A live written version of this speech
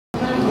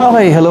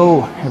Okay,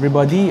 hello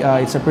everybody.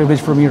 It's a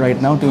privilege for me right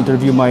now to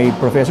interview my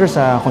professor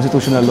sa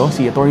Constitutional Law,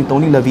 si Atty.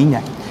 Tony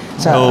Viña.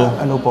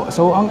 Hello po.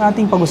 So, ang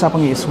ating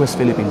pag-usapan ngayon is West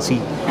Philippine Sea.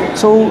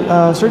 So,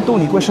 Sir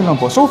Tony, question lang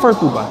po. So far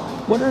po ba,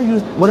 what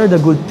are the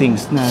good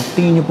things na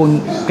tingin niyo po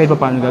kahit pa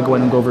paano nagagawa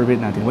ng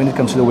government natin when it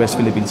comes to the West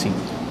Philippine Sea?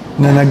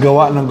 Na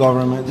nagawa ng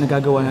government?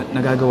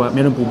 Nagagawa.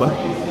 Meron po ba?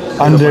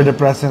 Under the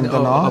present,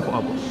 Opo.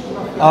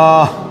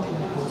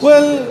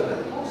 Well,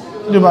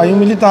 di ba,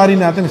 yung military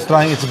natin is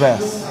trying its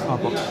best.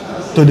 Opo.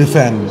 To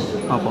defend.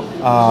 Opo.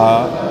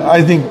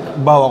 I think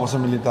bawa ko sa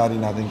military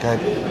natin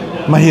kahit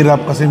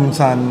mahirap kasi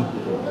minsan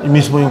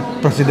mismo yung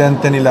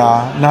presidente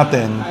nila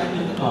natin,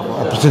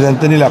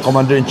 presidente nila,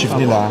 commander-in-chief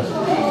nila,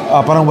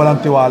 parang walang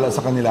tiwala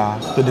sa kanila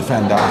to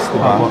defend us, di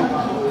ba?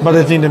 But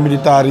I think the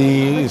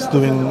military is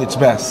doing its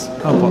best.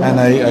 And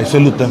I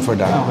salute them for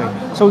that.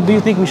 Okay. So do you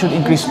think we should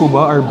increase po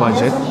ba our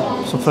budget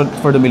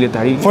for the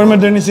military? For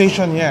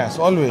modernization, yes,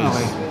 always.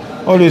 Okay.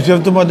 Always, you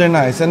have to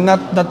modernize and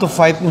not to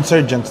fight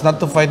insurgents, not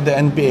to fight the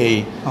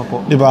NPA,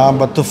 diba?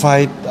 But to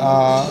fight,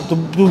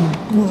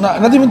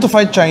 not even to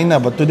fight China,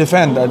 but to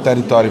defend our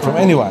territory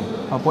from anyone.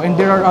 And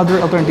there are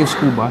other alternatives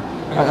po ba,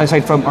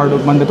 aside from our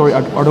mandatory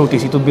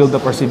ROTC, to build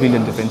up our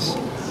civilian defense?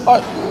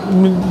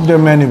 There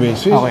are many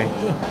ways. Okay.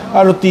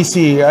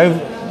 ROTC,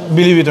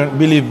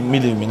 believe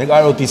me,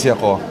 nag-ROTC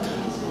ako.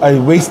 I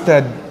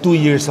wasted 2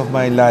 years of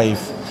my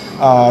life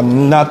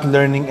not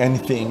learning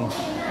anything.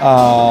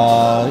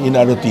 In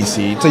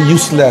ROTC. It's a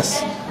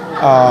useless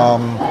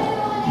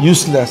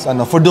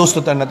for those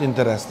that are not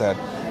interested.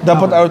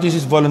 Dapat ROTC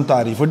is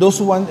voluntary. For those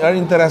who are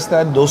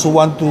interested, those who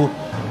want to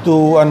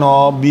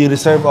be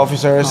reserve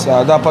officers,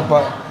 dapat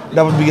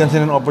bigyan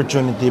sila ng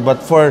opportunity. But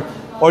for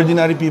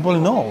ordinary people,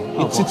 no.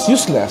 It's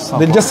useless.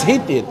 They'll just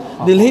hate it.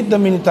 They'll hate the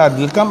military.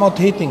 They'll come out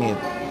hating it.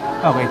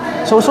 Okay.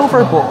 So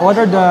far po, what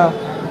are the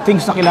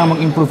things na kailangan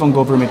mag-improve ang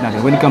government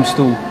natin when it comes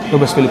to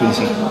the West Philippine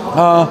Sea?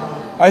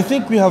 I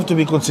think we have to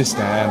be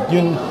consistent.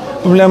 Yung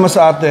problema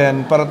sa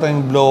atin, para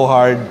tayong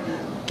blowhard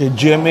kay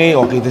GMA,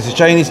 okay, sa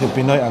Chinese, kay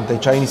Pinoy,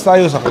 anti-Chinese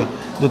tayo, sa kay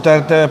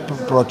Duterte,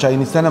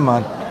 pro-Chinese na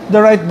naman.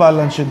 The right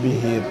balance should be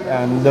hit.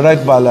 And the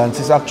right balance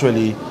is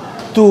actually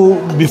to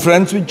be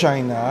friends with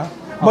China,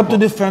 but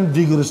to defend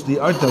vigorously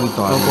our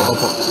territory.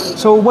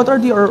 So what are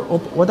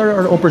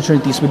our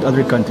opportunities with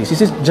other countries?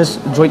 Is it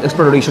just joint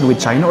exploration with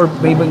China, or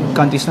may ibang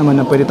countries naman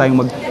na pwede tayong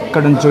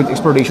magkaroon ng joint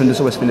exploration doon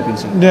sa West Philippine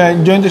Sea? Yeah,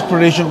 joint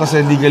exploration kasi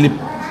legally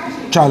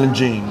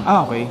challenging.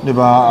 Okay.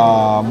 Diba?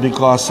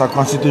 Because our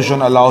constitution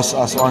allows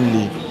us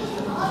only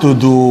to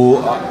do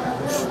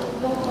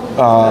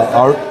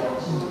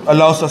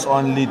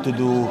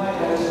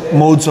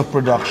modes of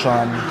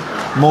production,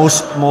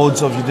 most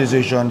modes of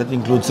utilization that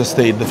includes the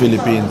state, the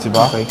Philippines,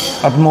 diba? Okay.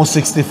 At most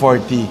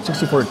 60-40.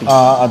 60-40.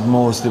 At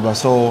most, diba?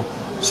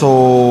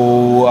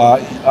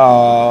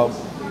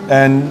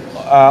 And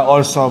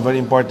also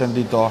very important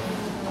dito,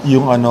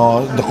 yung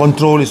the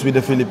control is with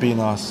the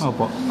Filipinos.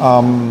 Opo.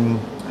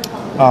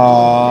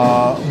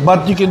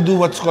 But you can do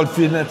what's called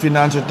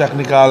finance or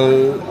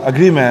technical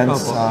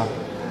agreements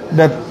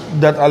that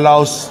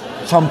allows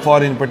some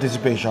foreign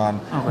participation,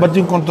 but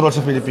yung control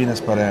sa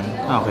Pilipinas pa rin.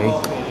 Okay.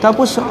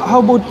 Tapos,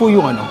 how about po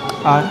yung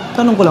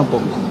tanong ko lang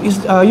po,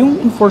 is yung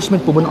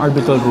enforcement po ba ng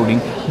arbitral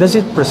ruling, does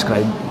it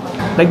prescribe?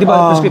 Like, di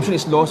ba, prescription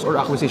is loss or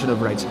acquisition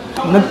of rights.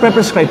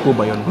 Nagpre-prescribe po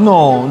ba yun?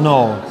 No.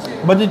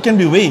 But it can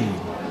be waived.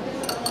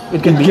 It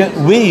can be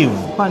waived.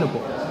 Paano po?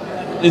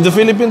 In the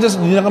Philippines,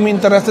 hindi na kami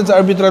interested sa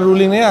arbitral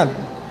ruling na yan.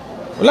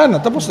 Wala na,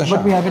 tapos na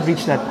siya. But we haven't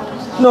reached that.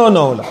 No,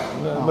 wala.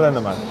 Wala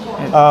naman.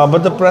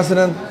 But the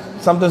president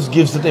sometimes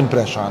gives that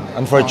impression,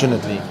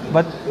 unfortunately.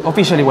 But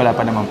officially, wala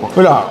pa naman po.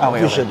 Wala.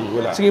 Officially,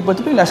 wala. Sige po,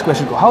 ito yung last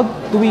question ko. How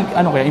do we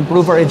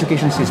improve our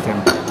education system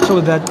so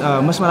that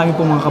mas marami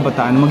po mga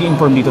kabataan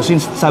mag-inform dito?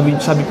 Since sabi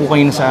po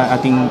kayo sa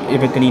ating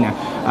event kanina,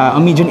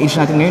 ang median age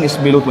natin ngayon is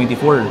below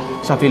 24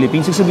 sa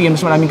Philippines. Ibig sabihin,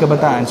 mas maraming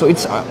kabataan. So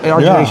it's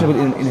our generation will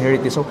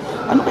inherit this. So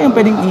ano kayang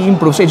pwedeng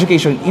i-improve sa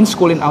education in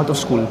school and out of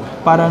school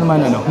para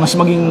naman mas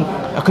maging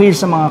clear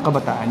sa mga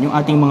kabataan yung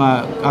ating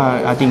mga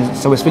ating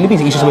sa West Philippines,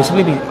 issues sa West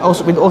Philippines,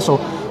 also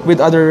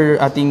with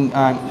other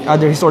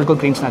historical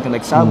claims natin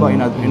like Sabah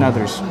and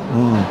others.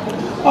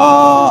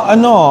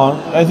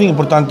 I think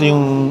importante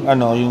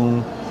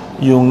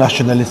yung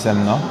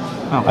nationalism, no?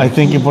 Okay. I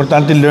think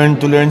importante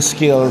to learn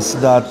skills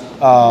that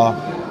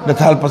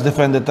help us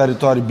defend the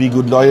territory. Be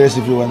good lawyers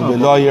if you want to be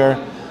a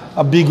lawyer.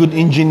 Be good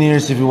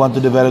engineers if you want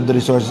to develop the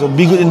resources.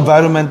 Be good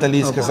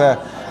environmentalists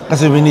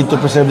kasi we need to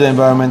preserve the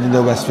environment in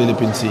the West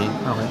Philippine Sea.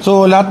 Okay.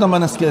 So lahat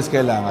naman ng skills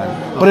kailangan.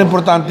 Pero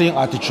importante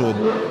yung attitude.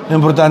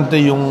 Importante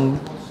yung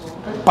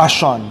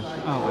passion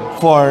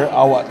for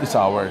what is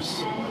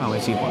ours. Okay,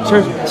 sige po.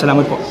 Sir,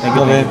 salamat po. Thank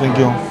you. Okay, thank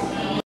you.